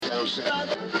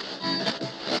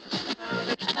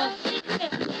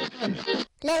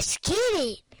Let's get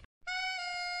it.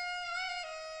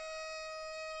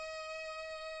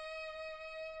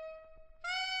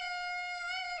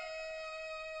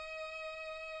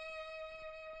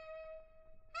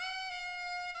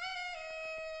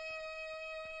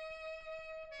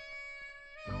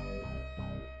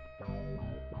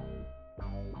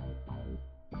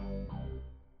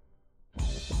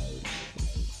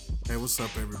 Hey, what's up,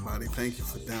 everybody? Thank you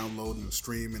for downloading and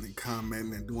streaming and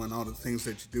commenting and doing all the things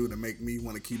that you do to make me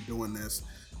want to keep doing this.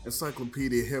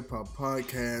 Encyclopedia Hip Hop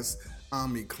Podcast.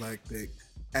 I'm Eclectic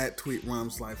at Tweet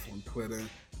Rhymes Life on Twitter,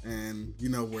 and you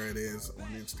know where it is on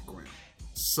Instagram.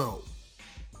 So,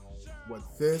 what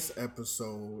this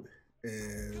episode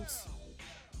is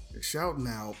shouting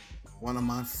out one of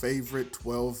my favorite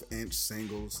 12-inch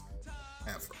singles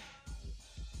ever.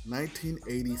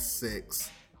 1986.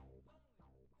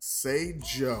 Say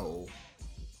Joe,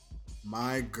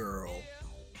 My Girl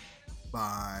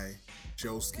by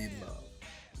Joeski Love.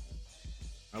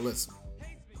 Now listen,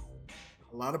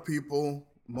 a lot of people,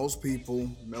 most people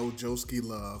know Joeski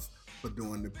Love for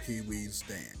doing the Pee-wee's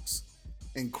Dance.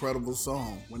 Incredible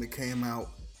song. When it came out,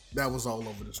 that was all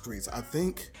over the streets. I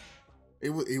think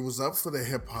it was up for the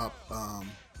hip hop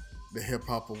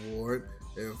award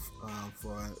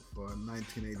for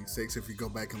 1986. If you go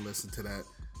back and listen to that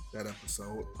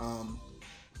episode.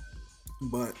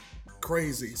 But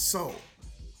crazy. So,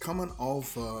 coming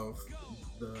off of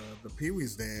the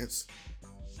Pee-wee's Dance,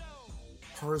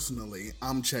 personally,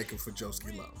 I'm checking for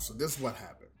Joeski Love. So this is what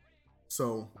happened.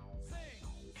 So,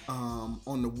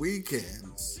 on the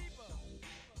weekends,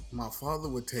 my father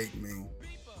would take me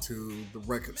to the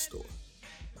record store.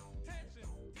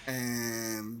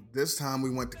 And this time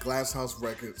we went to Glass House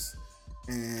Records.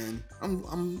 And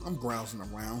I'm browsing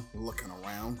around, looking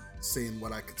around, seeing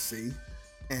what I could see,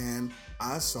 and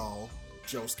I saw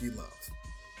Joeski Love.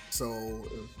 So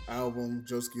album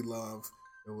Joeski Love,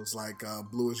 it was like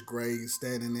bluish gray,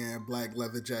 standing there, black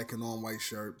leather jacket on, white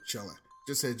shirt, chilling.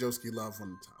 Just said Joeski Love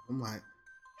on the top. I'm like,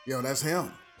 yo, that's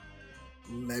him.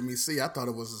 Let me see. I thought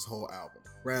it was his whole album.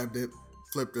 Grabbed it,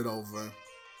 flipped it over.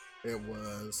 It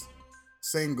was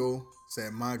single,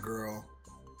 said My Girl,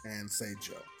 and Say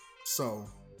Joe. So,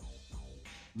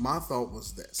 my thought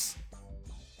was this.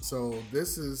 So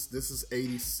this is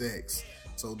 86.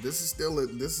 So this is still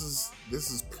this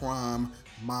is prime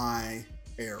my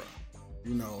era.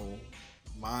 You know,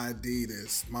 my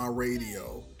Adidas, my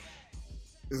radio.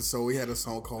 And so he had a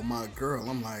song called My Girl.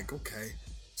 I'm like, okay.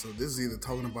 So this is either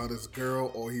talking about his girl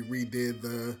or he redid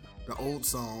the old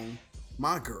song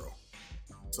My Girl.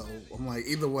 So I'm like,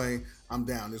 either way, I'm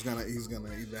down. He's gonna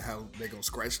either how they're gonna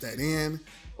scratch that in,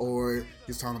 or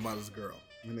he's talking about his girl.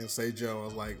 And then Say Joe, I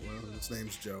was like, well, his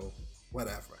name's Joe,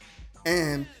 whatever.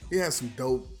 And he had his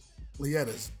dope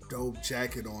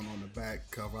jacket on the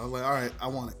back cover. I was like, all right, I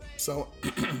want it. So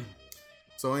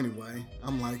anyway,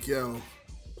 I'm like, yo,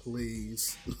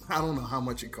 please. I don't know how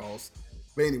much it costs,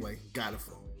 but anyway, got it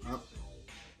for him. Huh?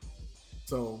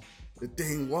 So the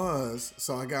thing was,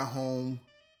 so I got home,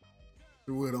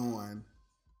 threw it on,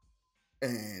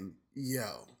 and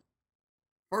yo,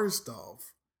 first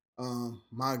off,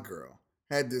 My Girl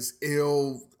had this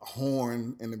ill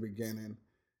horn in the beginning,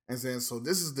 and then so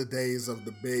this is the days of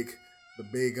the big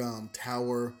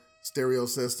tower stereo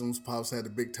systems. Pops had the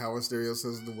big tower stereo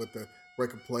system with the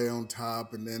record player on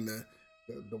top, and then the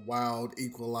wild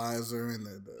equalizer, and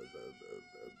the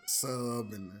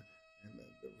sub, and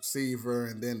the receiver,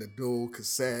 and then the dual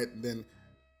cassette, and then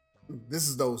this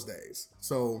is those days.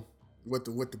 So with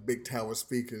the big tower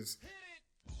speakers,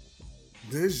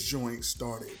 this joint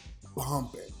started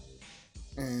bumping,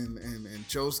 and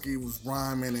Joeski was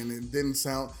rhyming, and it didn't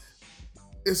sound.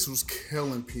 This was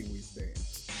killing Pee-wee's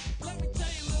Dance. Let me tell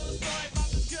you a little story about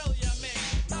this girl you met.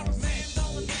 Not a man,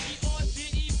 dollar, Mickey, or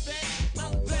G.E. Bet.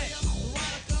 Not a player,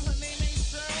 Veronica, her name ain't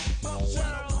Cheryl. But what I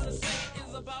wanna say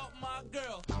is about my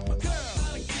girl. My girl,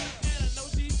 kinda cute, and I know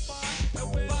she's fine. And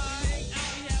when we hang out,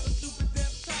 we have a super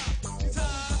damn time. She's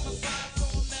high, my side, so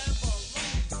I'm never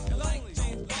lonely. And like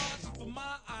James Bond, she's for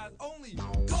my eyes only.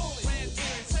 Gold, grand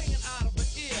tears hanging out of her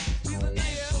ear. She's a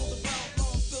nice gold about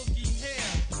long silky hair.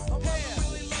 My mother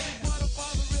really loves me, but her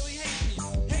father really hates me.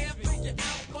 Can't figure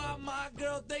out why my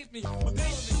girl dates me. But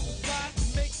they supersize to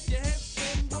make your head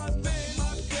spin. But man,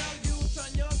 my girl, you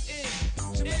turn yours in.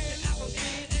 She makes your apple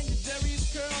skin and your Jerry's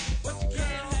curl. But you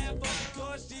can't have her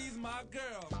because she's my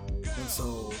girl. And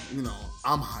so, you know,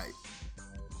 I'm hyped.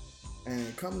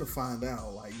 And come to find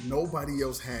out, like, nobody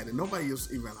else had it. Nobody else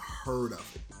even heard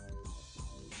of it.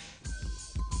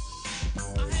 I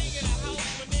hang in a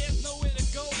house when there's nowhere to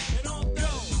go. And on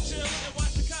Thursday, chill and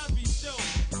watch the Cosby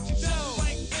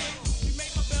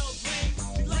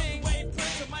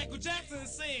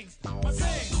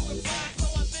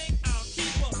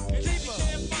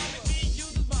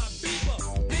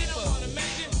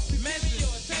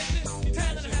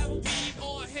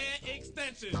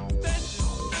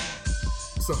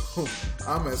So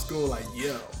I'm at school like,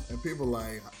 yo, and people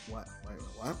like, what? Wait,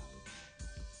 what?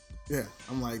 Yeah,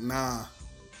 I'm like, nah.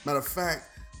 Matter of fact,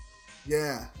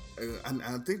 yeah,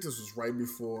 I think this was right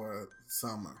before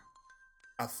summer,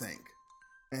 I think.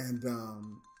 And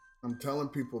I'm telling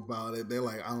people about it. They're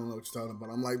like, I don't know what you're talking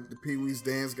about. I'm like, the Pee Wee's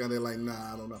dance guy. They're like,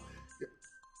 nah, I don't know.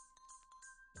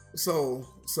 So,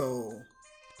 so,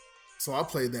 so I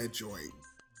played that joint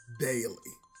daily,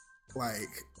 like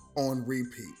on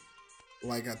repeat.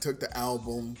 Like I took the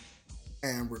album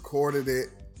and recorded it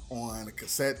on a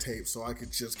cassette tape so I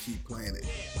could just keep playing it.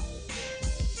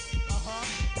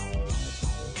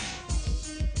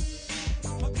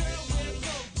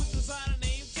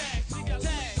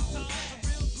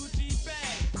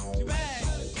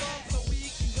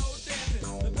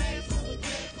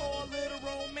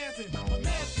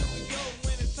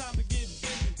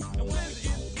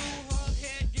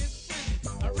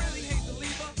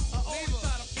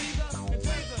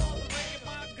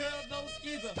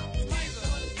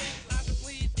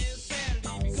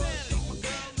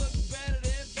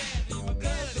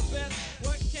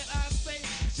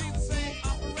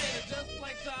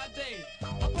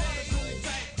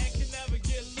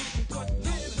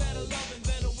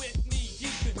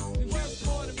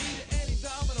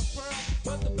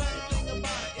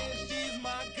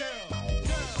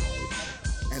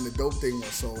 And the dope thing was,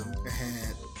 so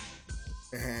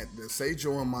it had the Say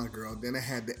Joe and My Girl, then it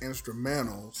had the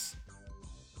instrumentals.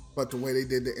 But the way they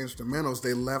did the instrumentals,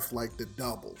 they left like the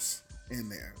doubles in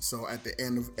there. So at the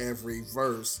end of every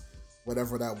verse,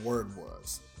 whatever that word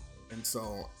was. And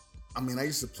so, I mean, I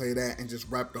used to play that and just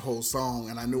rap the whole song,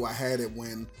 and I knew I had it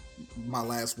when my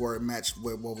last word matched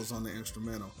with what was on the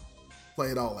instrumental.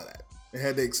 Played all of that. It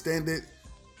had the extended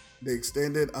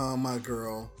My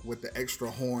Girl with the extra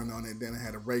horn on it. Then it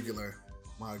had a regular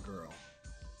My Girl.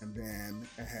 And then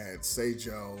it had Say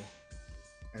Joe,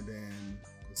 and then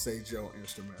the Say Joe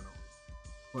instrumental.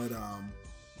 But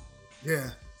yeah,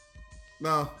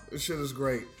 no, this shit is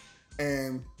great.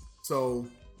 And so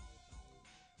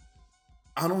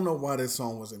I don't know why this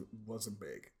song wasn't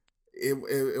big.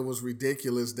 It was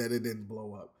ridiculous that it didn't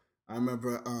blow up. I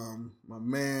remember I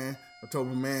told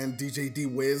my man DJ D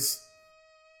Wiz.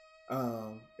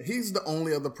 He's the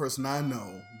only other person I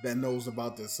know that knows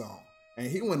about this song. And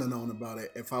he wouldn't have known about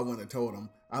it if I wouldn't have told him.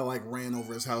 I like ran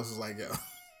over his house, was like, yo,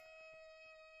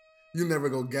 you never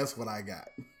go guess what I got.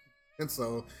 And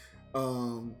so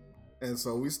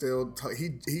we still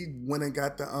he went and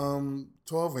got the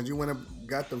 12-inch. You went and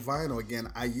got the vinyl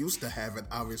again. I used to have it.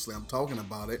 Obviously, I'm talking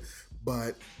about it,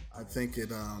 but I think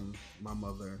it my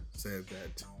mother said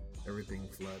that everything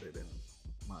flooded and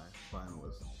my vinyl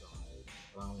was gone.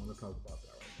 But I don't want to talk about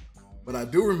that right now. But I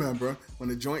do remember when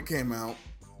the joint came out,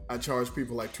 I charged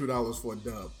people like $2 for a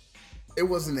dub. It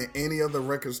wasn't in any other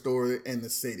record store in the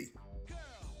city,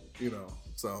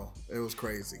 so it was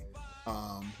crazy.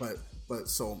 But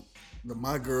so the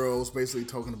My Girl's basically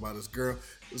talking about this girl.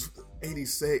 It was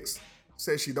 86.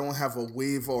 Said she don't have a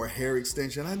weave or a hair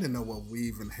extension. I didn't know what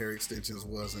weave and hair extensions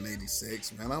was in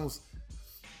 86, man. I'm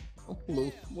a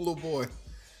little boy.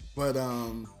 But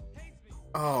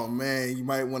oh man, you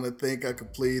might want to think I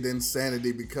could plead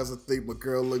insanity because I think my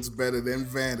girl looks better than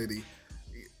vanity.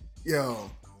 Yo,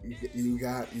 you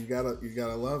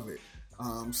gotta love it.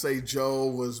 Say Joe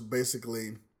was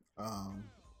basically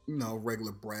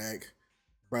regular brag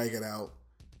it out,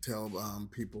 tell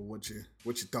people what you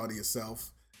thought of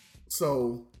yourself.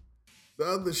 So the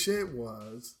other shit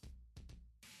was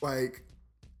like,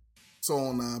 so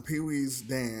on Pee Wee's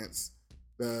Dance,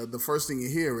 the first thing you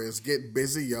hear is "Get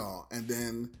busy, y'all," and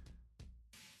then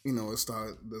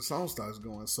the song starts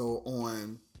going. So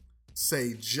on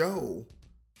Say Joe,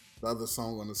 the other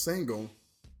song on the single,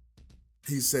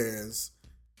 he says,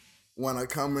 "When I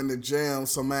come in the jam,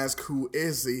 some ask who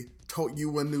is he? Taught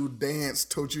you a new dance,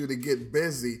 told you to get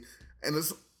busy," and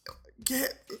it's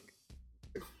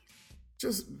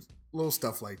just little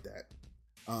stuff like that.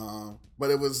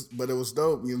 But it was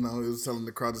dope. It was telling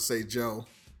the crowd to say Joe.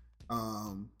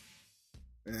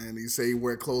 And he say he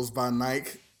wear clothes by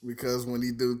Nike because when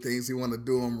he do things, he want to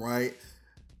do them right.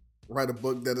 Write a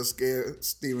book that'll scare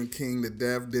Stephen King to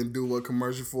death. Then do a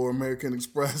commercial for American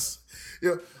Express.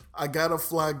 I got a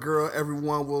fly girl.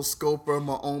 Everyone will scope her.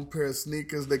 My own pair of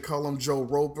sneakers. They call him Joe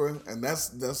Roper, and that's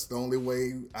the only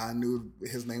way I knew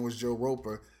his name was Joe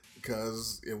Roper,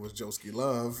 because it was Joeski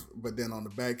Love. But then on the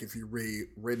back, if you read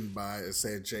written by, it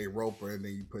said J Roper, and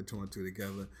then you put two and two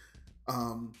together.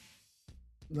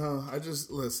 No, I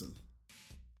just listen.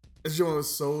 This joint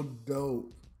was so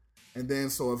dope. And then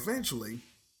so eventually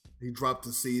he dropped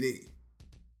the CD.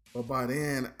 But by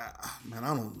then, man,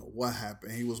 I don't know what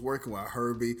happened. He was working with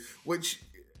Herbie, which,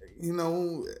 you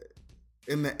know,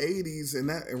 in the '80s and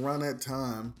that around that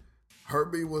time,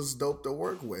 Herbie was dope to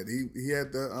work with. He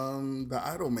had the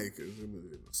Idol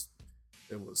makers.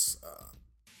 It was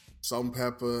Salt and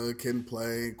Pepper, Kid and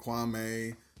Play,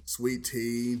 Kwame, Sweet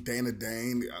Tea, Dana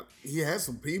Dane. He had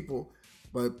some people,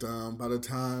 but by the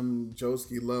time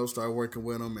Joeski Love started working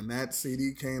with him and that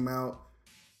CD came out,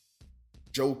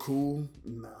 Joe Cool,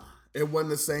 nah. It wasn't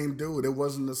the same dude. It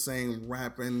wasn't the same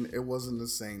rapping. It wasn't the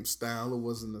same style. It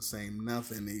wasn't the same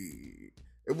nothing.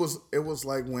 It was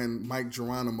like when Mike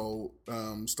Geronimo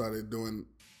started doing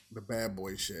the bad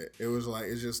boy shit. It was like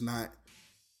it's just not.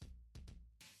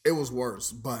 It was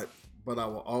worse, but I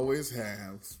will always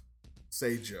have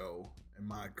Say Joe and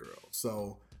My Girl.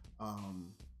 So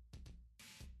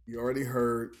you already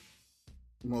heard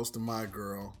most of My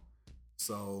Girl.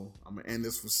 So I'm gonna end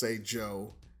this for Say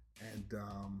Joe, and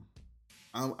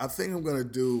I think I'm gonna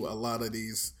do a lot of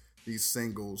these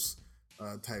singles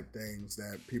type things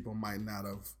that people might not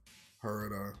have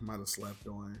heard or might have slept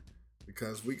on,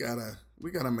 because we gotta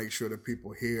make sure that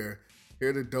people hear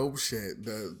the dope shit,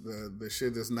 the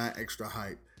shit that's not extra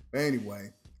hype. But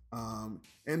anyway,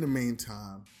 in the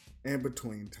meantime, in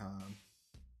between time,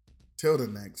 till the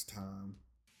next time,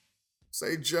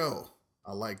 Say Joe.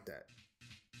 I like that.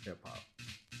 Hip hop.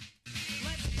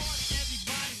 Let's party,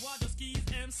 everybody, while Joeski's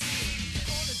MC. Get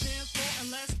on the dance floor and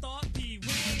let's start the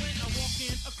when I walk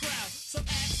in a crowd. Some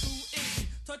ask who is he?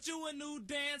 Taught you a new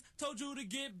dance, told you to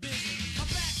get busy. I'm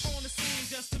back on the scene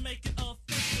just to make it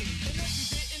official. And if you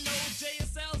didn't know,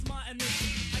 JSL's my initial.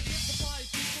 I give the party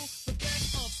people the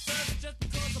best of service. Just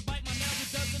because I bite my nails,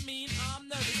 it doesn't mean I'm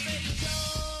nervous. Say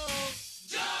Joe,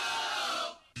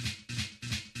 Joe.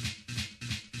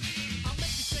 I'll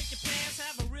make you shake your pants,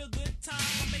 have a real good time.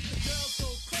 I'll make the girls go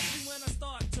crazy when I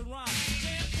start to rhyme.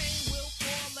 Champagne will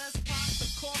pour, let's pop the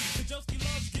cork. The Joeski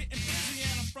loves getting busy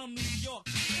and I'm from New York.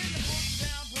 In the boogie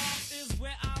down Bronx is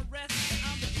where I rest. And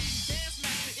I'm the beat dance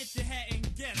master if you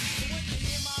hadn't guessed. So when you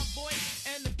hear my voice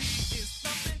and the beat is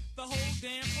thumping, the whole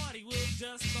damn party will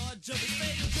just start jumping.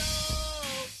 Say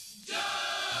Joe, Joe.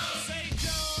 Say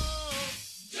Joe,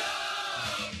 Joe.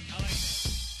 I like that.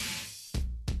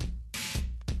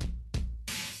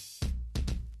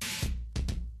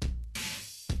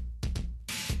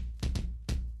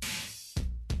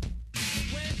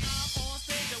 When I'm on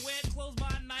stage, I wear clothes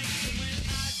by night. And when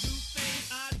I do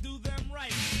things, I do them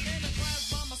right. In the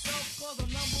class by myself, cause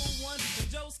I'm number one.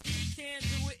 If Joeski can't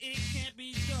do it, it can't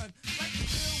be done. Like to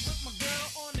chill with my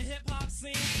girl on the hip hop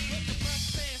scene. With the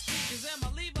fresh pair of sneakers and my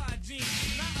Levi jeans.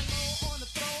 Not alone on the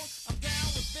throne, I'm down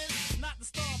with Vince. Not the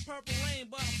star of Purple Rain,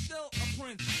 but I'm still a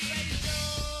prince. Say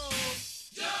Joe,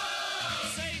 Joe.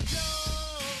 Say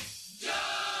Joe,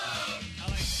 Joe. I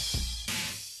like that.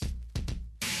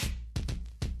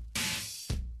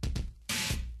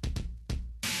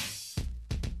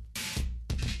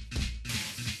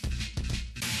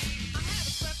 I have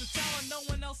a special talent no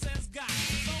one else has got.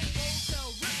 Some folks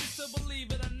tell rippers to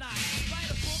believe it or not. Write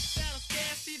a book that'll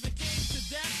scare Stephen King to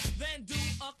death, then do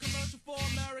a commercial for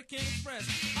American Express.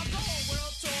 I'll go on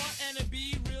world tour and it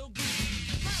be real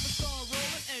groovy. Have a star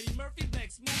rolling Eddie Murphy's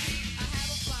next movie. I have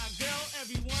a fly girl,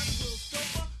 everyone will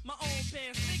scope her. My own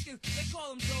pair of sneakers, they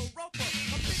call him Joe Roper.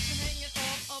 A picture hanging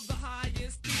off of the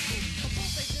highest people. A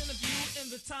full-face interview in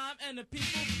the Time and the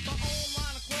People. My own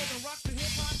line of clothing, rock the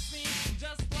hip-hop scene.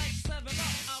 Just like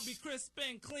 7-Up, I'll be crisp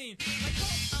and clean. Like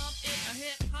Coke, I'm in a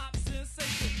hip-hop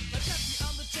sensation. Like Pepsi,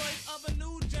 I'm the choice of a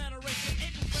new generation.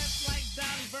 April fresh like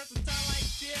Donnie, versatile like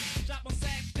Cher. Drop my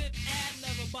sack, fit, ad,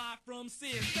 never buy from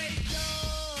Sears. Say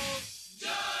Joe.